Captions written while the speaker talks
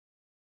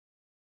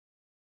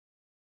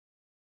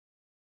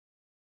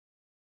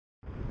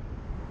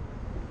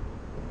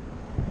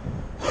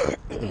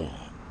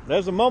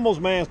There's the Mumbles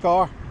man's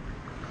car.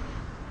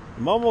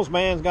 The Mumbles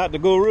man's got the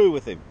guru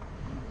with him.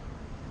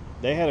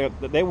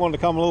 They wanted to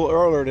come a little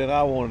earlier than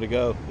I wanted to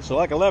go. It's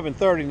like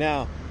 11:30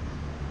 now.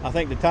 I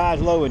think the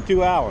tide's low in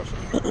 2 hours.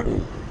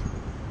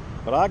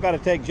 But I got to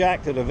take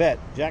Jack to the vet.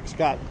 Jack's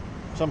got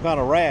some kind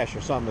of rash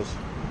or something that's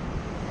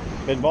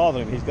been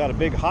bothering him. He's got a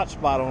big hot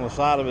spot on the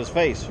side of his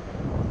face.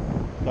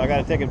 So I got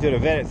to take him to the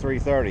vet at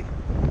 3:30.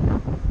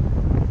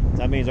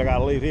 That means I got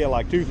to leave here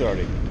like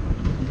 2:30.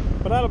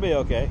 But that'll be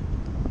okay.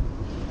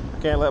 I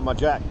can't let my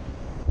Jack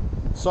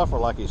suffer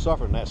like he's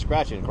suffering that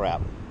scratching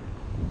crap.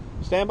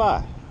 Stand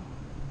by.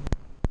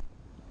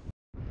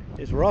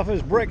 It's rough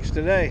as bricks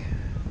today.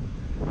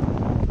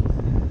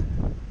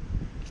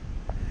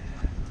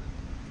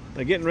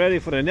 They're getting ready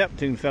for the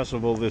Neptune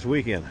Festival this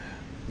weekend.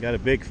 Got a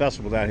big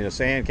festival down here,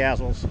 sand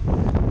castles.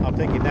 I'll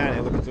take you down there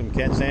and look at some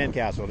sand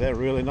castles. They're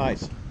really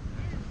nice.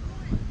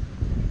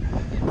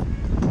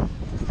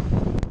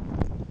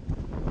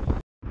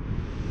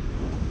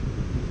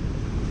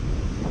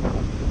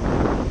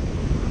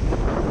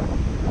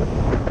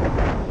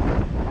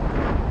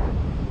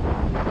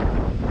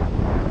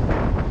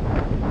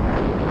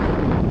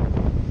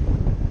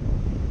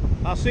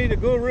 I see the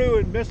guru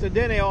and Mr.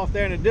 Denny off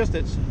there in the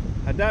distance.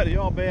 I doubt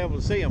y'all be able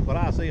to see him, but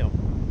I see him.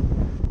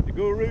 The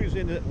guru's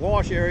in the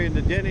wash area and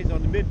the Denny's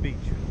on the mid beach.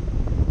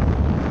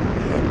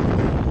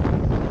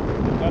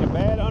 Got a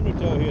bad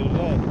undertow here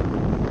today.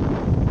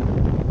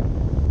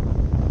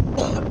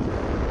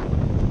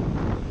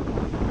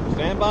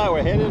 Stand by,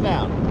 we're headed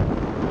down.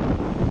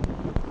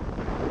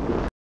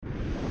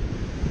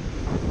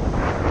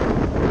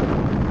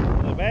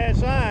 A bad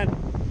sign.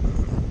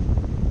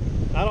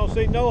 I don't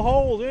see no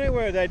holes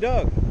anywhere they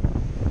dug.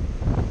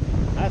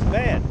 That's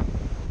bad.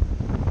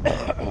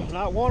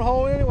 Not one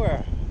hole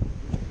anywhere.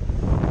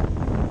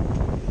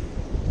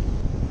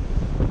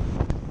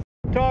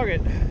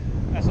 Target.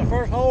 That's the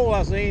first hole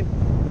I seen.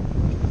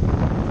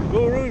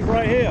 Guru's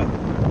right here.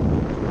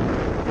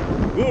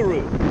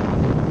 Guru.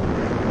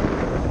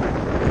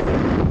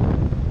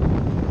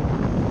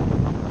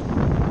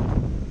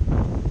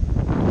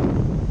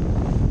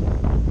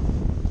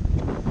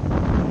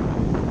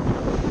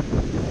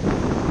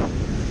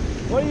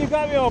 What, you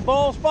got me on a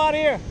bald spot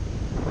here?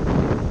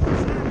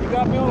 You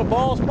got me on a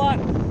bald spot?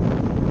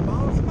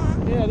 Bald spot?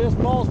 Yeah, this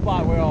bald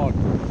spot we're on.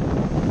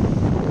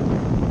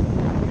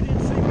 You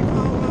didn't see me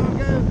fall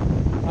long ago?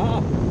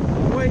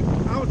 Wait,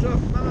 I was up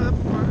my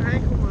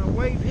ankle when a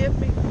wave hit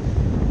me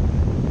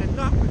and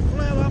knocked me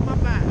flat on my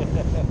back.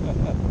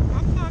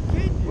 I'm not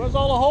kidding you. Where's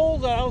all the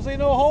holes at? I don't see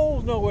no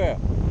holes nowhere.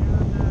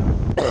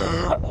 Yeah,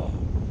 I know.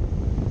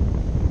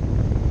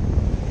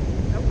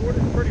 That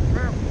water's pretty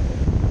powerful.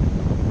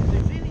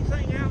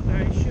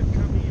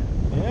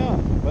 Yeah,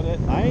 but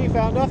I ain't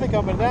found nothing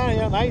coming down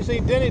here. I ain't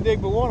seen Denny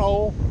dig but one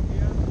hole.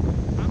 Yeah,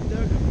 I'm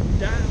dug a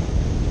dime.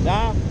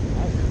 Dime?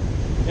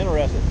 That's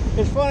interesting.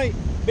 It's funny,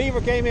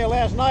 Beaver came here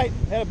last night,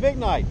 had a big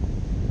night.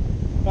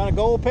 Found a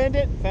gold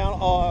pendant, found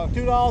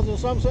 $2 and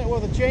some cent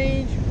worth of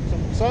change,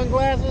 some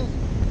sunglasses.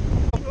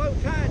 Low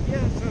tide,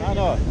 yeah. So I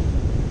know it.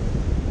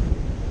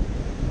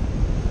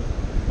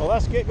 Well,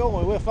 let's get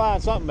going. We'll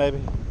find something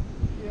maybe.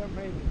 Yeah,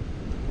 maybe.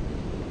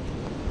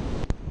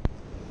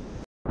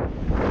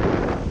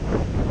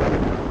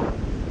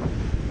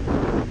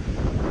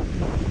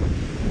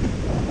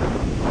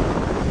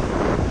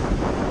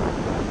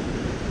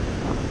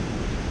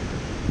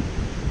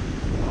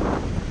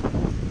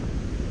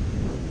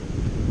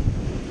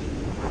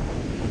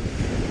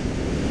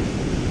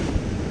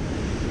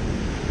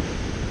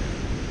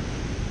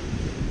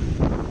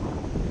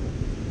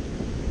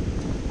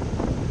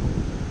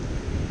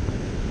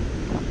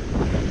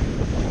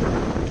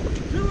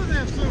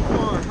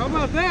 How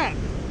about that?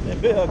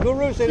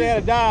 Guru said they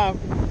had a dime.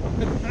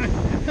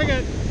 I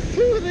got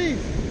 2 of these.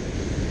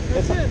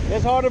 That's it.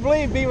 It's hard to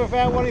believe Beaver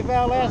found what he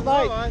found last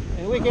night,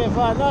 and we can't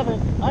find nothing.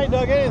 I ain't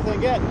dug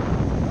anything yet.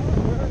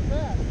 Where's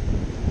that?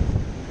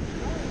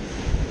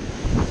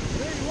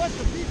 Tell you what,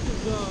 the beach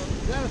was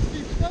got a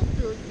steep slope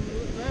to it.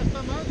 Last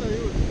time I was there,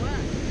 it was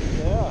flat.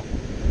 Yeah.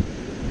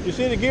 You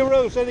see the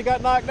Guru said he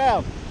got knocked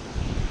down.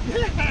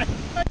 Yeah, I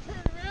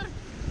turned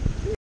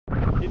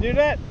around. You do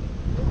that?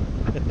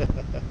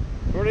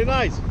 Pretty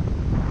nice.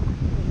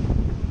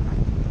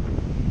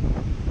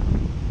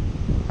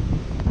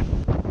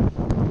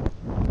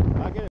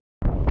 I get it.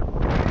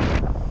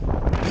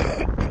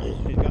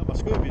 He's got my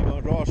scoop. He's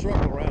going to draw a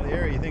circle around the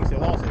area he thinks he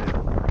lost it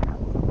in.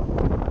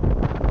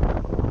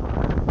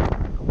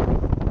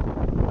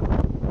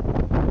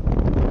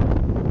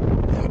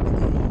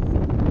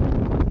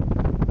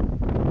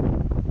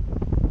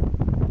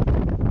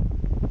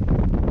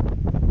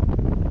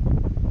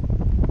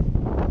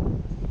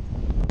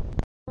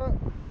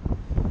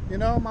 You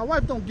know, my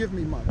wife don't give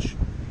me much.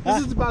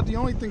 This is about the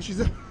only thing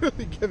she's ever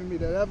really given me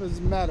that ever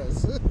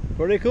matters.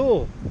 Pretty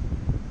cool.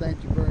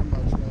 Thank you very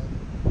much,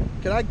 man.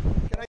 Can I?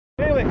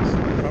 Felix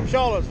from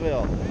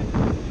Charlottesville.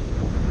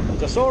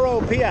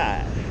 Tesoro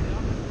PI.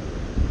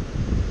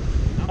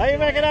 How you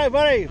making out,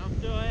 buddy? I'm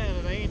still at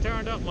it. They ain't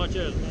turned up much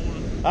this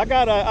morning. I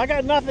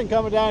got nothing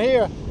coming down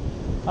here.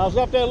 I was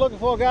up there looking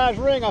for a guy's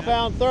ring. I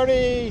found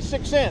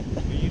 36 cents.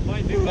 You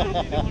might do better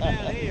than you're doing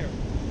down here.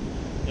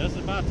 This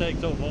is my take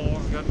so far.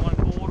 Got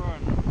 1/4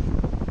 and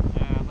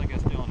yeah, I think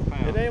it's still in a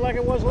pound. It ain't like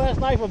it was last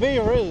night for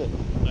beaver, is it?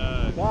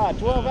 No. God,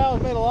 12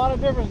 hours made a lot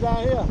of difference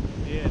down here.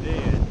 Yeah, it did.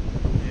 Yeah.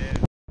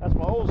 That's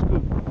my old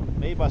scoop,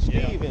 made by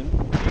Steve and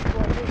Steve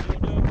brought this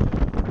one.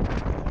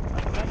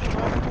 That's a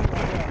nice scoop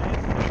right there.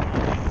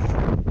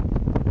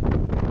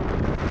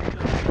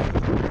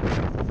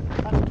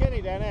 That's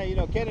Kenny down there. You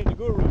know, Kenny the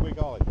Guru, we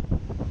call him.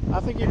 I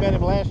think you met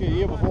him last year, the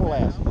year before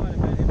last. I might have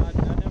met him. I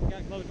never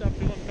got close up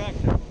to him back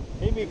there.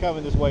 He be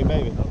coming this way,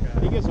 maybe. Okay.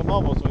 He gets a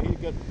mumble, so he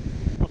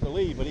wants to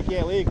leave, but he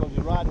can't leave because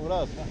he's riding with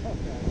us.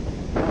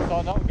 Okay. I saw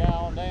another guy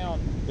on down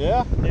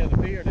Yeah? near the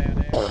pier down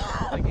there.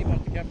 I think he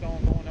must have kept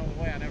on going the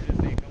other way. I never just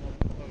seen him come up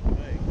close to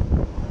me.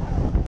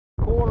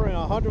 Quarter and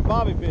 100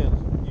 bobby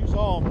pins. You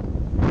saw them.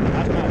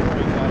 That's not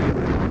very exciting.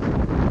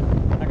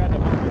 I got the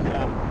numbers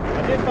now.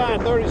 I did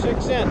find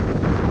 36 cents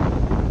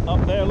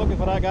up there looking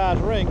for that guy's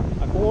ring.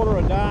 A quarter,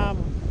 a dime,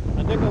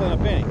 a nickel, and a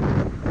penny.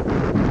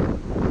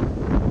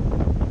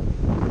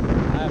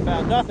 I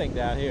found nothing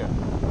down here.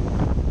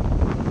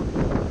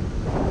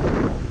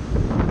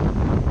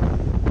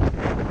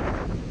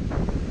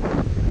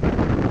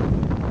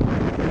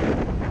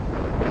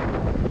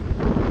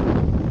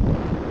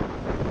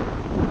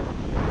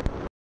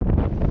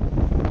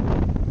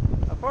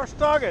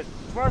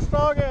 First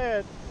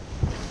target.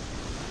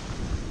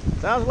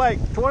 Sounds like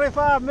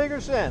 25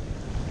 meager cent.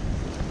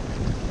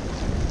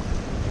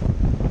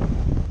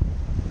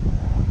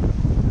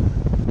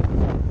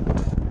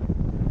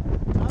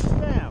 Not a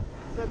damn.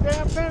 It's a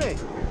damn penny.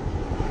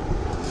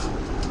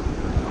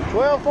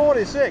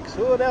 12.46.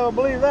 Who would ever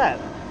believe that?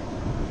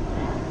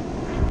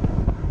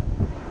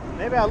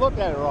 Maybe I looked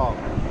at it wrong.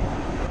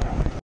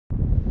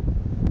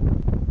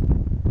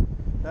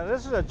 Now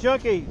this is a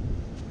junky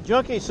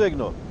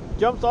signal.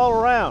 Jumps all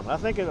around. I'm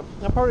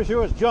pretty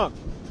sure it's junk.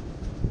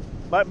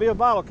 Might be a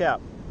bottle cap.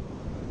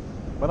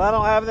 But I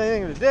don't have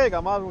anything to dig. I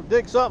might as well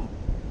dig something.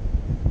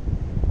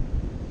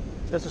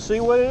 Just to see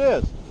what it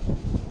is.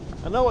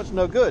 I know it's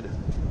no good.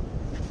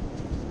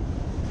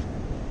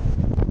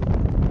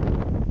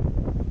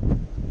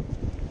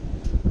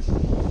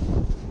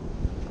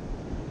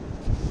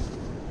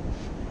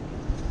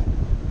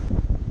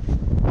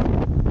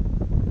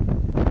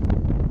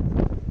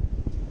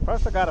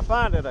 First I gotta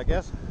find it, I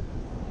guess.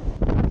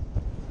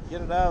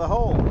 Get it out of the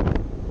hole.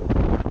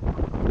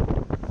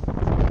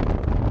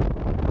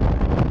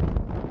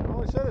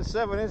 Only said it's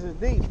 7 inches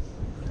deep.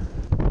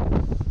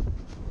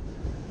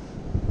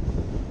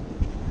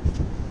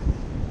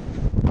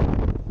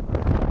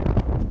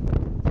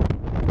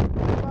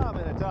 About a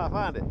minute until I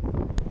find it.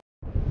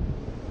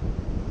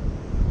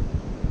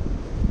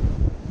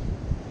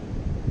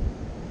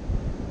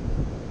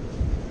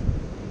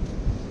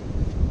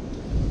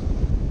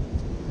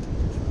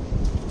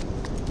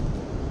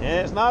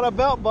 And it's not a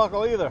belt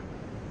buckle either.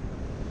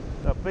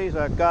 It's a piece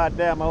of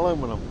goddamn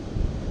aluminum.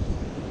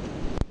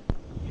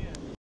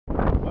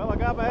 Well, I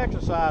got my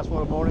exercise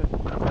for the morning.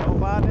 I don't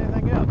find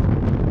anything else.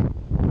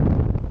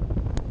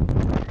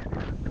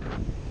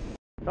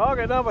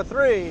 Target number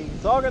 3.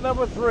 Target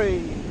number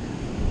 3.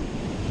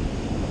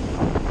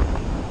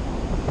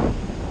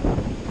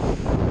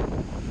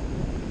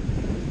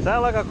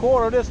 Sound like a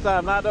quarter this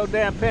time, not no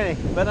damn penny.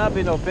 Better not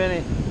be no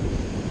penny.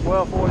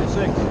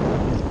 12.46.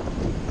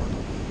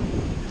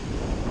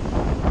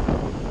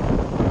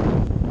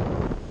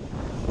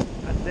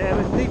 Damn,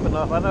 it's deep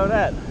enough, I know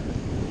that.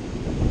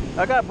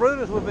 I got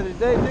Brutus with me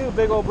today too,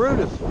 big old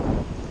Brutus.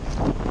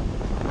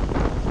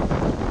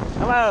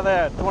 I'm out of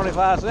there at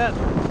 25 cents.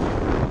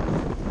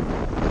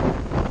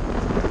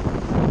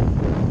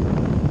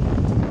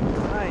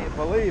 I ain't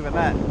believing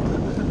that.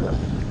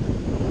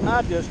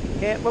 I just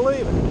can't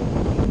believe it.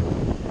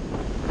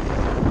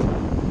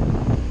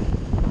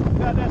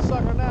 Got that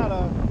sucker now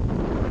though.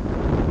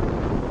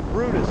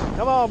 Brutus.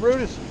 Come on,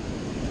 Brutus.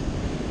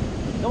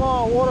 Come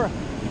on, water.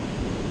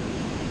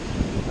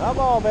 Come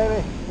on,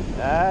 baby.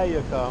 There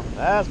you come.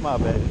 That's my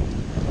baby.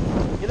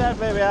 Get that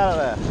baby out of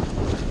there.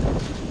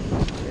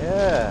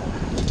 Yeah.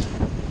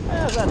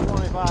 There's that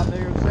 25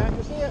 meager cent.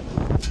 You see it?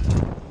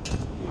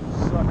 You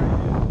sucker,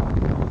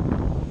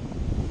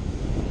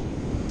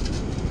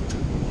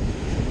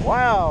 you.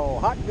 Wow,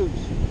 hot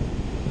goose.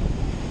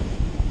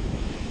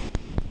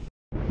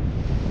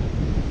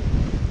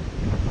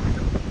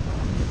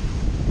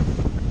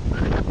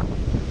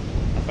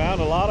 I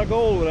found a lot of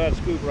gold with that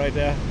scoop right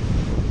there.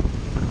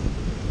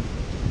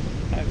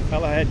 That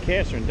fella had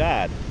cancer and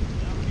died.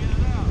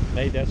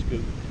 Made that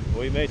scoop.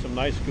 We made some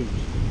nice scoops.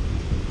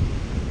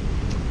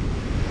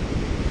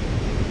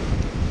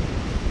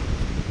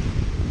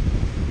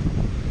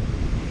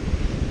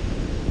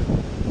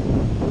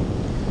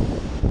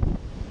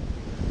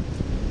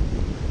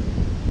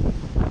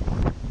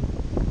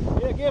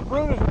 Yeah, give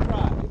Brutus a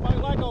try. You might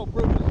like old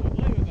Brutus. I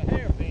believe it's a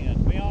hairpin,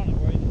 to be honest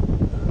with you.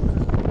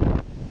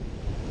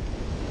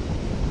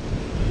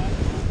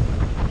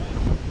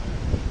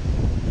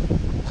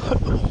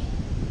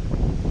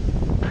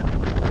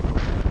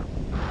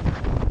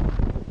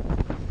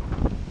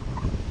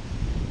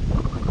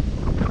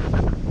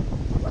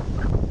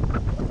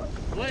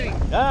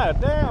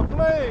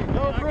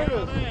 it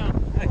is.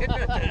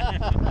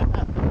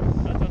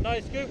 That's a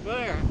nice scoop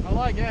there. I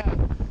like that.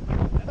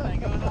 That thing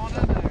goes on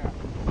in there.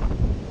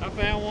 I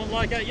found one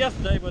like that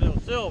yesterday, but it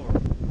was silver.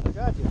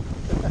 Gotcha.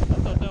 I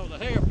thought that was a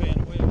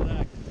hairpin the way it was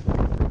acting.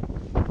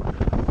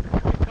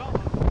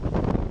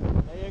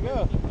 There you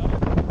go.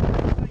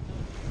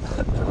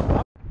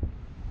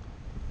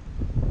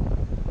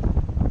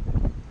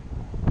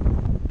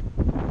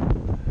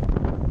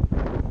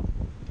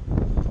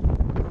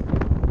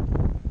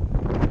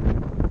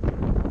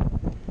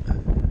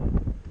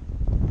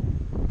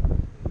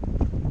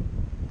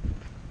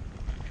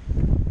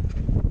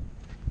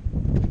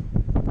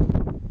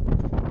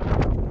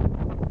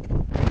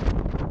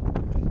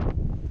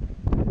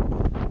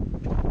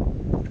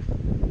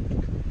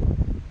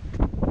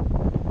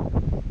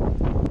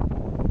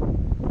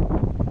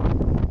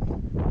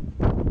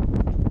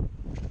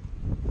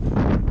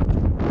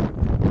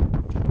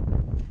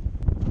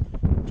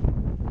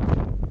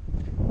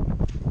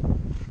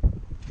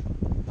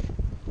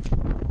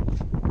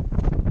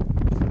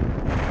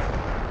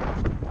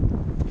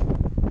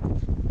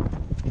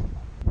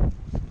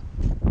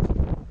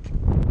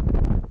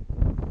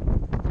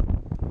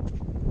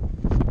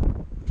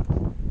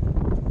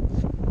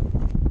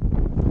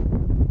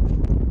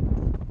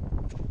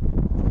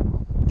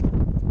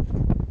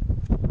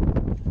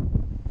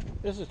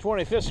 This is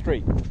 25th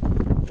Street.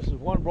 This is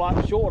one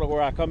block short of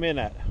where I come in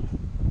at.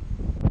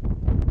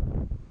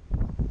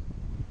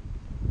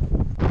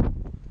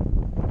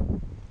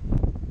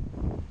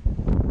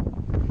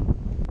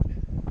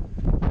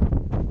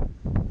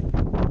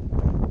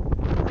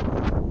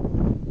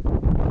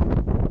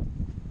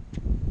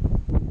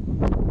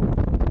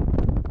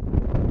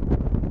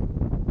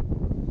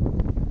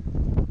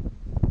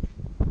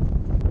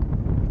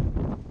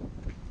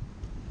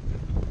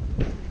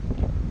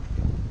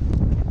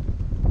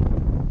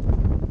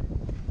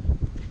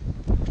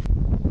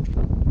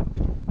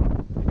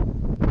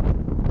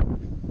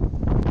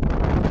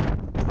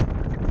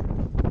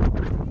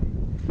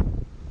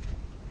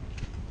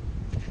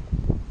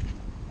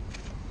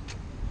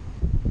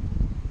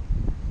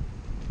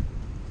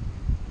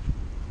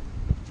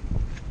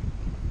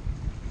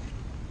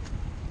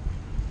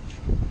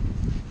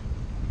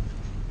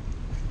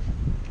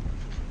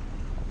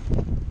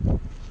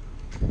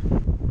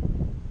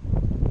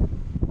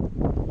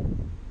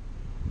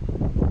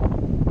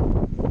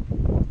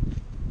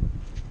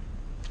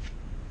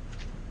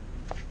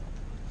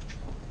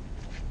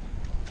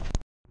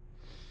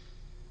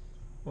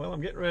 Well,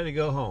 I'm getting ready to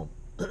go home.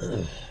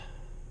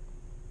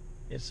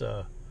 It's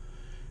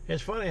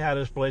funny how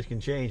this place can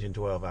change in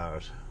 12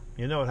 hours.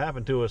 You know, it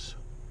happened to us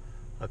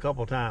a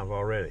couple times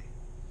already.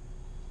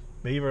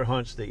 Beaver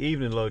hunts the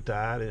evening low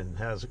tide and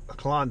has a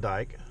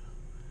Klondike,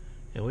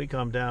 and we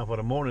come down for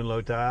the morning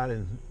low tide,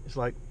 and it's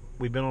like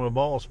we've been on a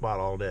ball spot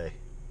all day.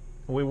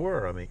 We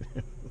were, I mean.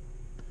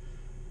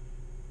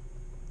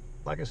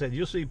 Like I said,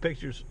 you'll see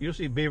pictures, you'll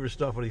see Beaver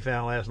stuff what he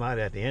found last night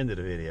at the end of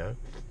the video.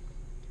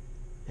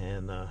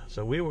 And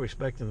so we were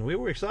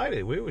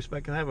excited. We were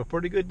expecting to have a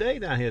pretty good day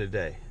down here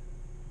today.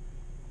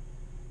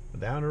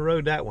 But down the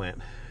road that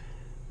went.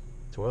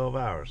 12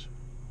 hours.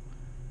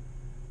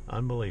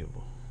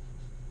 Unbelievable.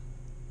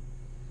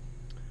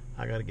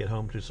 I got to get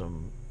home to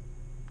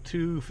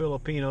two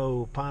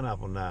Filipino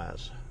pineapple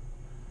knives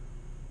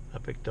I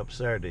picked up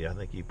Saturday. I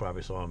think you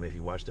probably saw them if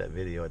you watched that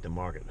video at the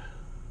market.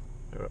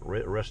 A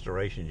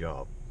restoration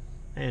job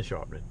and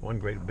sharpening. One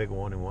great big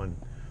one and one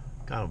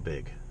kind of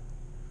big.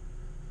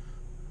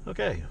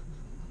 Okay,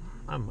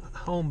 I'm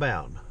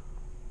homebound.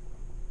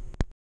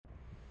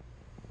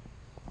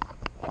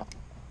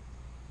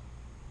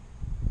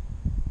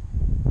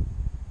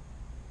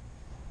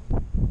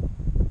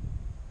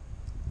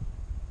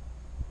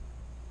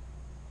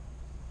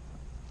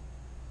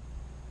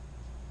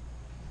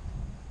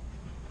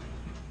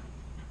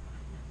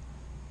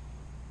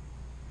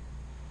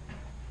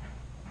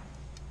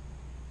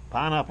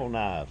 Pineapple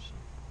knives.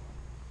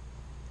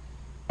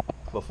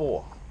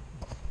 Before.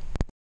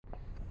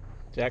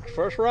 Jack's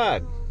first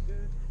ride.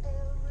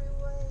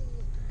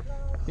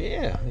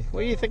 Yeah,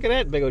 what do you think of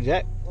that, big old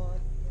Jack?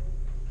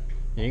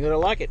 You ain't gonna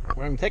like it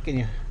where I'm taking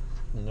you.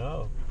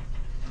 No.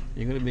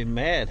 You're gonna be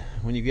mad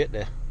when you get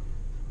there.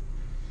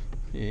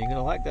 You ain't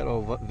gonna like that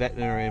old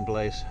veterinarian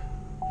place.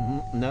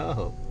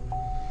 No.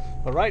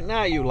 But right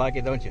now you like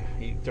it, don't you?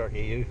 You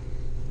turkey, you.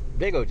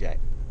 Big old Jack.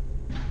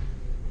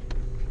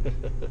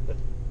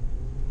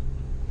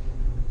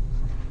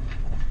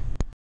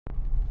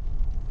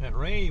 That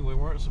rain we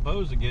weren't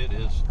supposed to get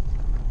is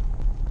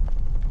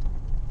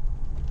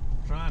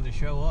trying to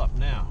show up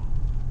now.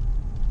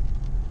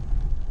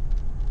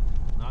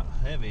 Not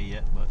heavy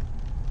yet, but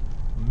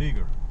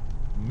meager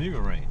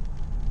rain.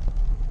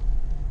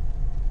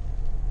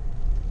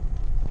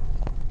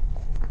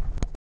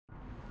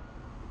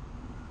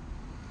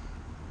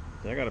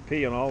 I gotta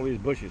pee on all these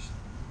bushes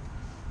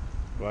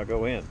before I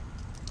go in.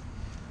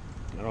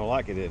 I don't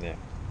like it in there.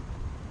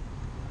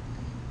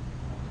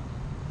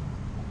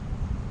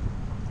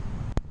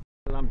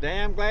 I'm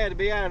damn glad to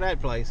be out of that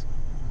place.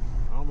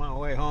 On my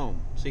way home,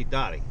 see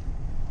Dottie.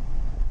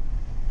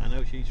 I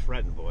know she's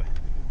fretting, boy.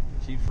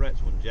 She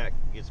frets when Jack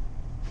gets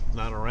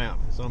not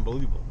around. It's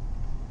unbelievable.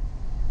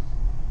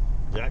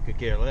 Jack could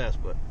care less,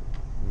 but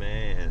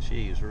man,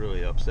 she's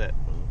really upset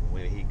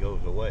when he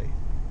goes away.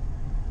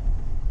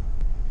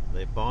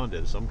 They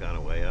bonded some kind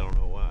of way. I don't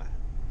know why.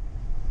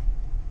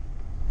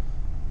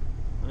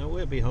 Well,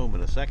 we'll be home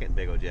in a second,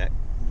 Big O Jack.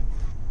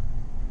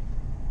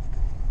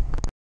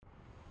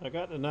 I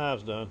got the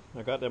knives done.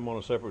 I got them on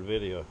a separate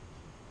video.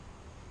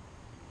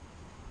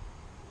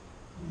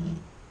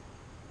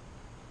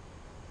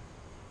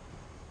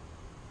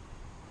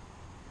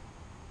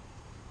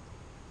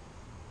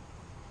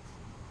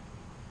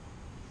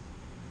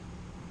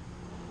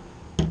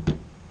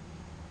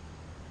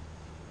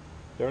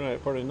 They're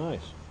pretty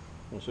nice,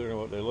 considering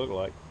what they look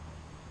like.